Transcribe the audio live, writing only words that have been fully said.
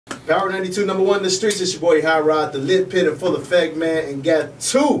Power 92, #1 in the streets. It's your boy HOTROD, the Lit Pit in full effect, man. And got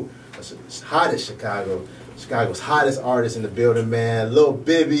two hottest Chicago's hottest artists in the building, man. Lil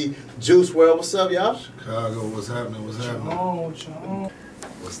Bibby, Juicewrld. What's up, y'all? Chicago, what's happening? What's happening?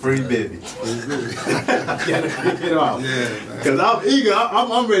 What's Free Bibby. Free Bibby. Get it off. Yeah, because I'm eager.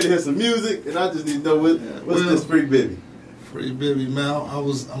 I'm ready to hear some music, and I just need to know what's this Free Bibby. Free Bibby, man.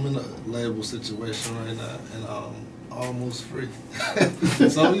 I'm in a label situation right now, and almost free.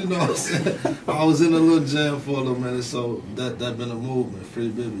 So you know what I'm saying? I was in a little jam for a little minute, so that been a movement. Free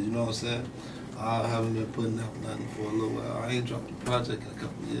Bibby, you know what I'm saying? I haven't been putting out nothing for a little while. I ain't dropped a project in a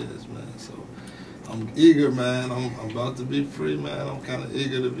couple of years, man. So I'm eager, man. I'm about to be free, man. I'm kind of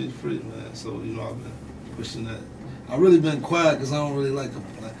eager to be free, man. So you know I've been pushing that. I really been quiet because I don't really like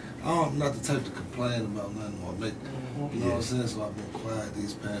complain. I'm not the type to complain about nothing or make. You know what I'm saying? So I've been quiet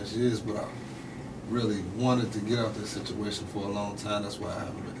these past years, but I really wanted to get out this situation for a long time. That's why I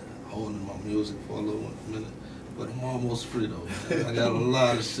haven't been holding my music for a little minute. But I'm almost free though, man. I got a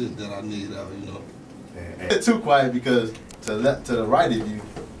lot of shit that I need out, you know. It's too quiet because to the right of you, you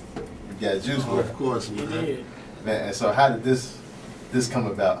got Juicewrld. Oh, of course, man. Man, and so how did this come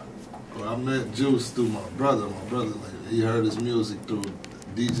about? Well, I met Juice through my brother. My brother, he heard his music through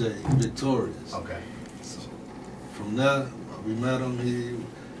DJ Victorious. Okay. So from there, we met him.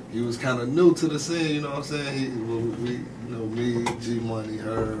 He was kind of new to the scene, you know what I'm saying? Me, G Money,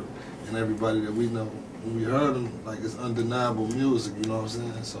 Herb, and everybody that we know. When we heard him, like, it's undeniable music, you know what I'm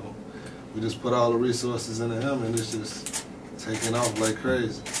saying? So we just put all the resources into him, and it's just taking off like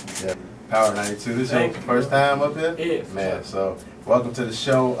crazy. Yeah. Power 92. This is your first time up here? Yeah. Man, so welcome to the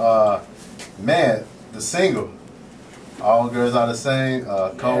show. Man, the single, All Girls Are the Same.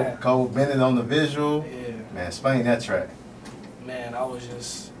 Cole Bennett on the visual. Yeah. Man, explain that track. Man, I was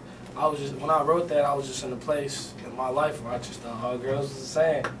just, when I wrote that, I was just in a place in my life where I just thought all girls was the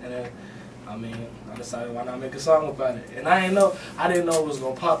same. And then, I decided why not make a song about it. And I didn't know it was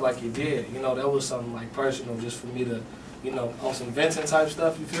gonna pop like it did. You know, that was something like personal just for me to, you know, on some Vincent type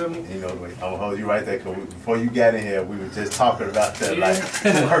stuff, you feel me? You know, wait, I'm gonna hold you right there, because before you got in here, we were just talking about that, like, who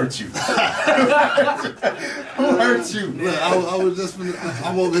hurt you? Who hurt you? Look, I was just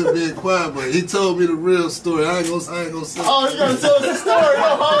I'm over here being quiet, but he told me the real story. I ain't gonna say. Oh, you gotta tell us the story?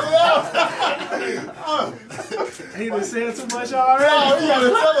 Don't hold it up. He been saying too much already. No, you gotta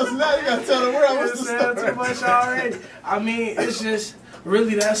tell us now. You gotta tell the world what's the story. Saying too much already. I mean, it's just.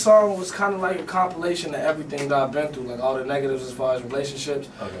 Really, that song was kind of like a compilation of everything that I've been through, like all the negatives as far as relationships.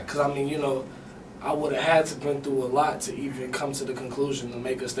 Because, I mean, you know, I would have had to been through a lot to even come to the conclusion to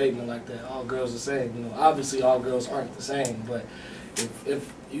make a statement like that. All girls are the same. You know, obviously all girls aren't the same, but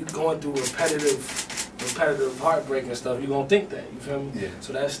if you're going through repetitive heartbreak and stuff, you're going to think that, you feel me? Yeah.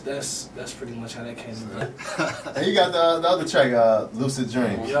 So that's pretty much how that came about. And you got the other track, Lucid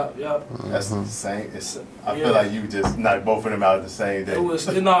Dreams. Yup. That's the same. I feel like you just knocked both of them out the same day. It was,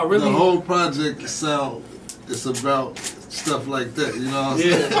 no, really. The whole project sound, it's about stuff like that, you know what I'm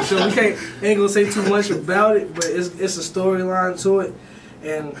saying? Yeah, so we ain't gonna say too much about it, but it's a storyline to it,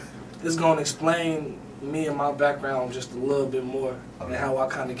 and it's gonna explain me and my background just a little bit more, and how I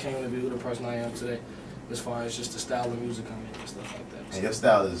kind of came to be the person I am today, as far as just the style of music I make and stuff like that. And your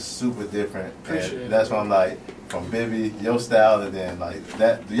style is super different. Appreciate and that's why I'm like, from Bibby, your style, and then like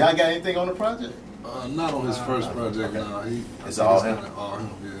that. Do y'all got anything on the project? Not on his first project, no. It's all him. All him,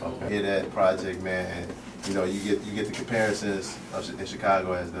 yeah. Okay. Hear that project, man. And, you know, you get the comparisons in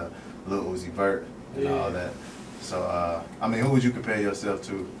Chicago as the Lil Uzi Vert and all that. So, I mean, who would you compare yourself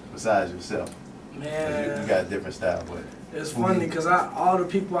to besides yourself? Man, you got a different style, but it's funny because all the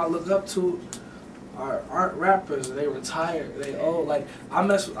people I look up to aren't rappers. They retired. They old. Like I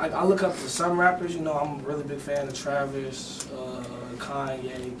look up to some rappers. You know, I'm a really big fan of Travis,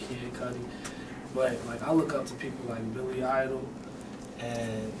 Kanye, Kid Cudi. But like I look up to people like Billy Idol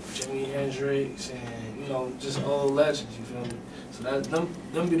and Jimi Hendrix, and you know, just old legends. You feel me? So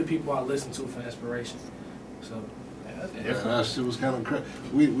them be the people I listen to for inspiration. So. Yeah, that shit was kind of crazy.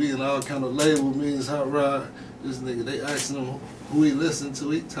 We in all kind of label meetings, HOTROD. This nigga, they asking him who he listened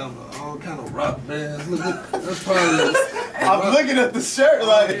to. He talking about all kind of rock bands. Look at that's probably. I'm looking at the shirt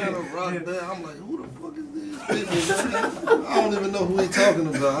like. Kind of rock band. I'm like, who the fuck is these people? I don't even know who he talking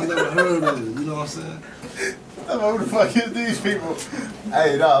about. I never heard of it. You know what I'm saying? Who the fuck is these people?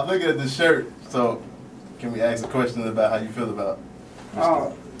 Hey, no, I'm looking at the shirt. So, can we ask a question about how you feel about?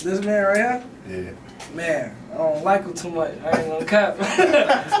 This man right here? Yeah. Man, I don't like him too much. I ain't gonna cap.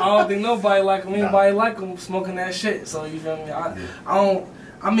 I don't think nobody like him. Anybody like him smoking that shit. So you feel me?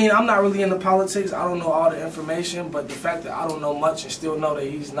 I mean, I'm not really into politics. I don't know all the information, but the fact that I don't know much and still know that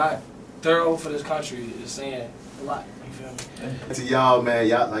he's not thorough for this country is saying a lot. You feel me? To y'all, man,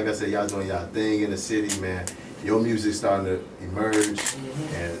 y'all, like I said, y'all doing y'all thing in the city, man. Your music's starting to emerge,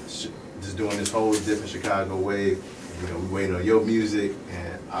 and just doing this whole different Chicago wave. You know, we waiting on your music,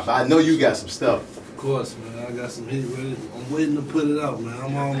 and I know you got some stuff. Of course, man. I got some heat ready. I'm waiting to put it out, man.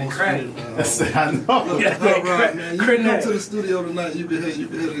 I'm almost ready, man. I know. All right, man. You can come to the studio tonight. You can hit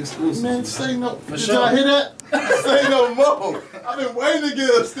the exclusive. Man, say no. Did y'all hear that? Say no more. I've been waiting to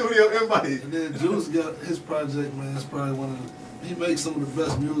get a studio invite. And then Juice got his project, man. It's probably one of the, he makes some of the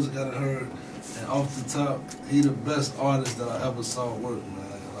best music I've heard. And off the top, he the best artist that I ever saw work,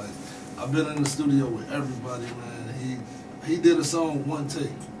 man. Like, I've been in the studio with everybody, man. He did a song one take,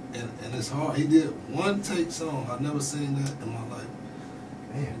 and it's hard. He did one take song. I've never seen that in my life.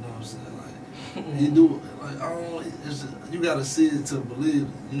 Man, you know what I'm saying? Like, he do, like, I don't, it's just, you gotta see it to believe it,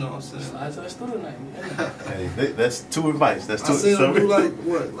 you know what I'm saying? Slide to the studio night. Hey, that's 2 invites. That's 2. I seen him do like,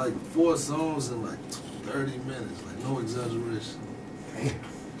 what, like 4 songs in like 30 minutes, like no exaggeration.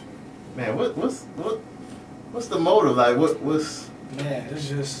 Man, what's the motive? Like, what's? Man, it's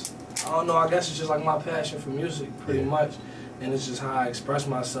just, I don't know, I guess it's just like my passion for music, pretty much. And it's just how I express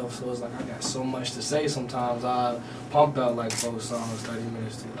myself, so it's like I got so much to say sometimes. I pump out like 4 songs, 30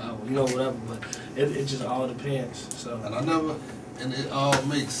 minutes to an hour, you know, whatever, but it just all depends, so. And it all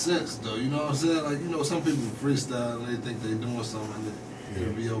makes sense though, you know what I'm saying? Like, you know, some people freestyle and they think they're doing something and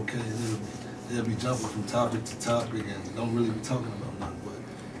it'll be okay, and they'll be jumping from topic to topic and don't really be talking about nothing. But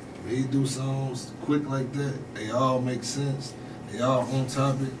when he do songs quick like that, they all make sense, they all on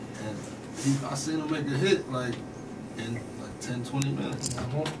topic, and I seen him make a hit like in 10, 20 minutes.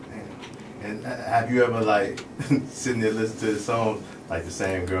 And have you ever like sitting there listening to the song like The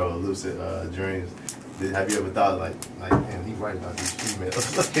Same Girl, Lucid Dreams? Have you ever thought like man, he right about these females?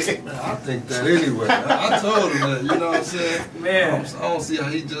 Man, I think that anyway. I told him that, you know what I'm saying? Man. I don't see how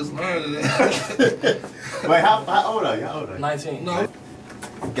he just learned that. Wait, how old are you? How old are you? 19. No.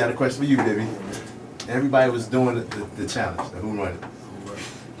 Got a question for you, Bibby. Everybody was doing the challenge. Who run it?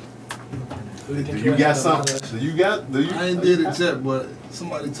 Do you got something? Do you? I ain't did it yet, but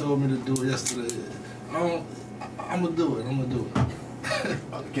somebody told me to do it yesterday. I'm gonna do it.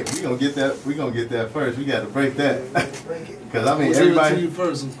 Okay, we gonna get that. We gonna get that first. We got to break that. Cause I mean, I'll everybody. give it to you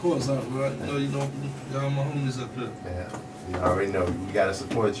first, of course. Right? No, you know, y'all my homies up here. Yeah, you already know. We gotta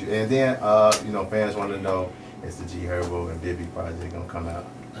support you. And then, you know, fans want to know, is the Juicewrld and Bibby Project gonna come out?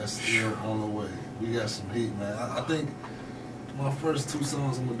 That's still on the way. We got some heat, man. I think my first 2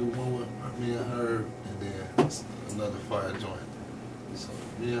 songs I'm gonna do one with me and her, and then another fire joint. So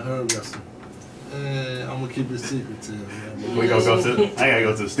me and her got some. I'm gonna keep it secret till, man. We gonna go to. I gotta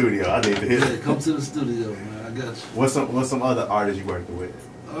go to the studio. I need to hear. Yeah, come to the studio, man. I got you. What's some other artists you working with?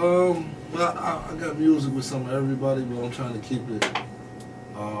 Well, I got music with some of everybody, but I'm trying to keep it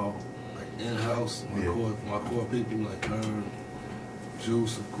like in house. My core people like her,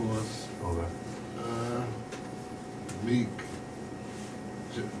 Juice, of course. Okay. Meek.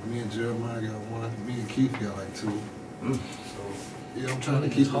 Me and Jeremiah got 1. Me and Keith got like 2. So yeah, I'm trying to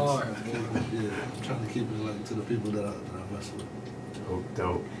keep it hard. I'm trying to keep it like to the people that I mess with.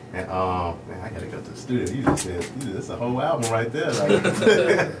 Dope. And man, I gotta go to the studio. You just said that's a whole album right there. Like.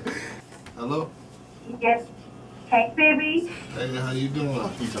 Hello. Yes. Hey, Bibby. Hey, how you doing?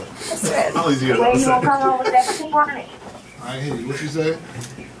 Where you gonna come out with that Who Run It? I ain't hear you. What you say?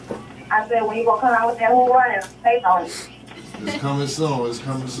 I said, when you gonna come out with that Who Run It? Stay on it. It's coming soon. It's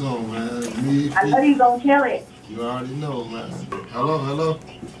coming soon, man. Me, I know you gonna kill it. You already know, man. Hello.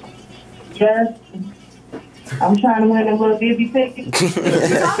 Just, I'm trying to win a little Bibby ticket.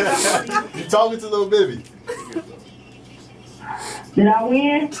 You talking to little Bibby? Did I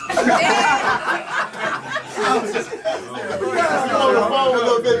win? I'm on the phone with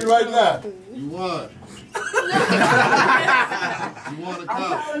little Bibby right now. You won. You want a cup? I'm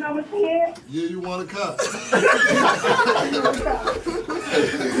calling number 10. Yeah, you want a cup?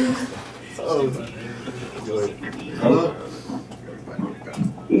 Hello?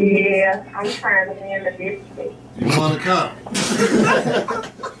 Yeah, I'm trying to win the Bibby. You want a cup?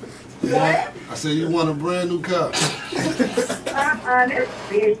 What? I said you want a brand new car. This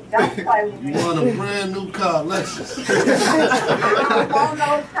bitch. Don't play with me. You want a brand new car, Lexus. I don't want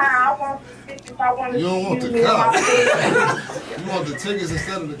no car. I want the tickets. I want You don't want the car. You want the tickets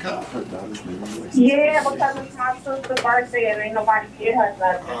instead of the car? Yeah, because it's my sister's birthday and ain't nobody get her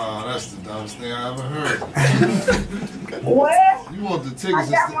nothing. Oh, that's the dumbest thing I ever heard. What? You want the I tickets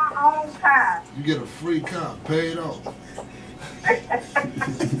got instead. my own car. You get a free car, paid off.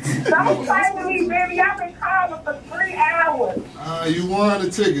 Don't play with me, baby. I've been calling for 3 hours. You won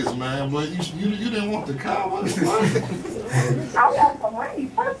the tickets, man, but you didn't want the car. What? I want some money.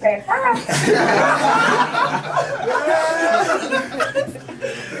 Fuck that car.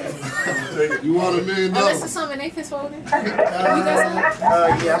 You want $1 million? Unless it's something they fist folded. You got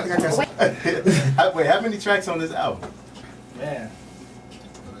Yeah, I think I got some. Wait, how many tracks on this album? Man.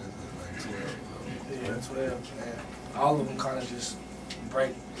 Yeah, 12. Man. All of them kind of just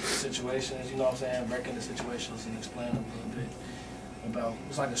break situations, you know what I'm saying? Break into situations and explain them a little bit about,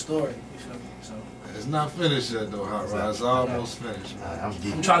 it's like a story, you feel me? So it's not finished yet though, Hot Rod. It's almost finished, man.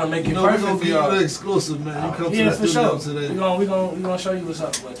 I'm trying to make it we're perfect gonna for give y'all. you the exclusive, man. You come to Yeah, the for studio sure. today. We gonna show you what's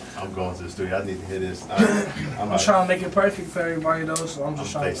up with. I'm going to the studio. I need to hear this. I'm trying to make it perfect for everybody though, so I'm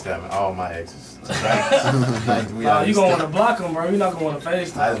just trying to. FaceTiming all my exes. You gonna want to block them, bro. You're not gonna want to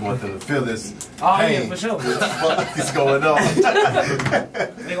FaceTime. I just want them to feel this Oh pain. yeah, for sure. What the fuck is going on?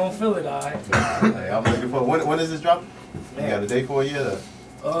 They gonna feel it, alright. Hey, I'm looking for. When is this dropping? You got a date for a year?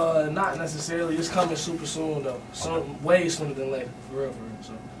 Not necessarily. It's coming super soon though. Way sooner than later. For real.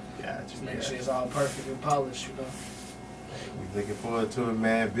 So Yeah, just make sure it's all perfect and polished, you know. We looking forward to it,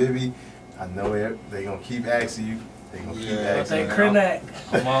 man. Bibby, I know they gonna keep asking you. They gonna keep But asking. they crack.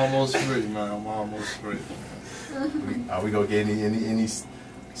 I'm almost free, man. I'm almost free. Are we gonna get any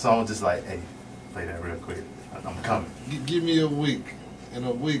song just like, hey, play that real quick? I'm coming. Give me a week. In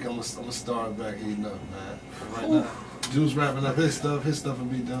a week, I'm gonna start back heating up, man. Right now, Juice wrapping up his stuff. His stuff will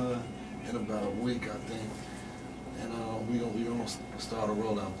be done in about a week, I think. And we gonna start a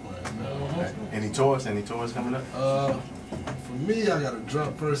rollout plan, man. Okay. Any tours? Any tours coming up? For me, I gotta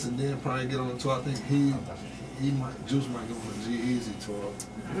drop first and then probably get on the tour. I think Juice might go on a G-Easy tour.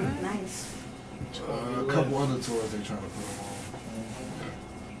 Nice. A couple other tours they trying to put them on.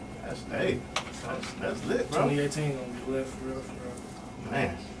 That's lit, bro. 2018 gonna be lit for real.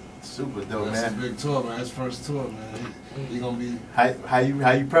 Man, super dope, That's man. a big tour, man. His first tour, man. He gonna be. How you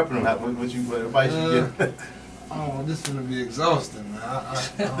prepping them? What advice you give? Oh, this is gonna be exhausting, man.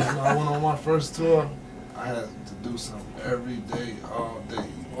 I went on my first tour. I had to do something every day, all day.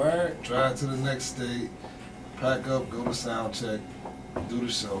 Word. Drive to the next state, pack up, go to sound check, do the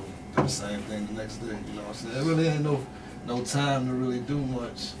show, do the same thing the next day. You know what I'm saying? It really ain't no time to really do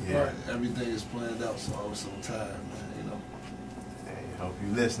much. Yeah. But everything is planned out, so I was so tired, man. You know. Hey, hope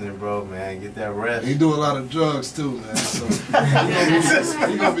you listening, bro, man. Get that rest. He do a lot of drugs too, man. So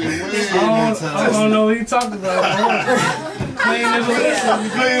he gonna be way more I tired. don't know what you talking about. Clean as a whistle.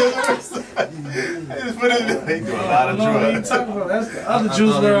 He do a lot of I don't know what you drugs. talking about. That's the other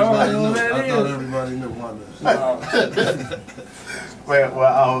Juice World. I don't know what that I thought is. everybody knew my name. Well,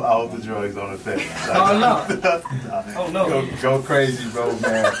 I hope the drugs don't affect. Oh no. Go crazy, bro,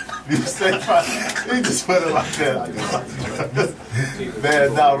 man. You just put it like that.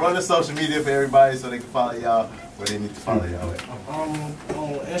 Man, now run the social media for everybody so they can follow y'all where they need to follow y'all at. On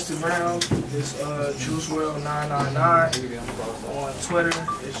Instagram, it's Juicewrld 999. On Twitter,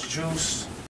 it's Juice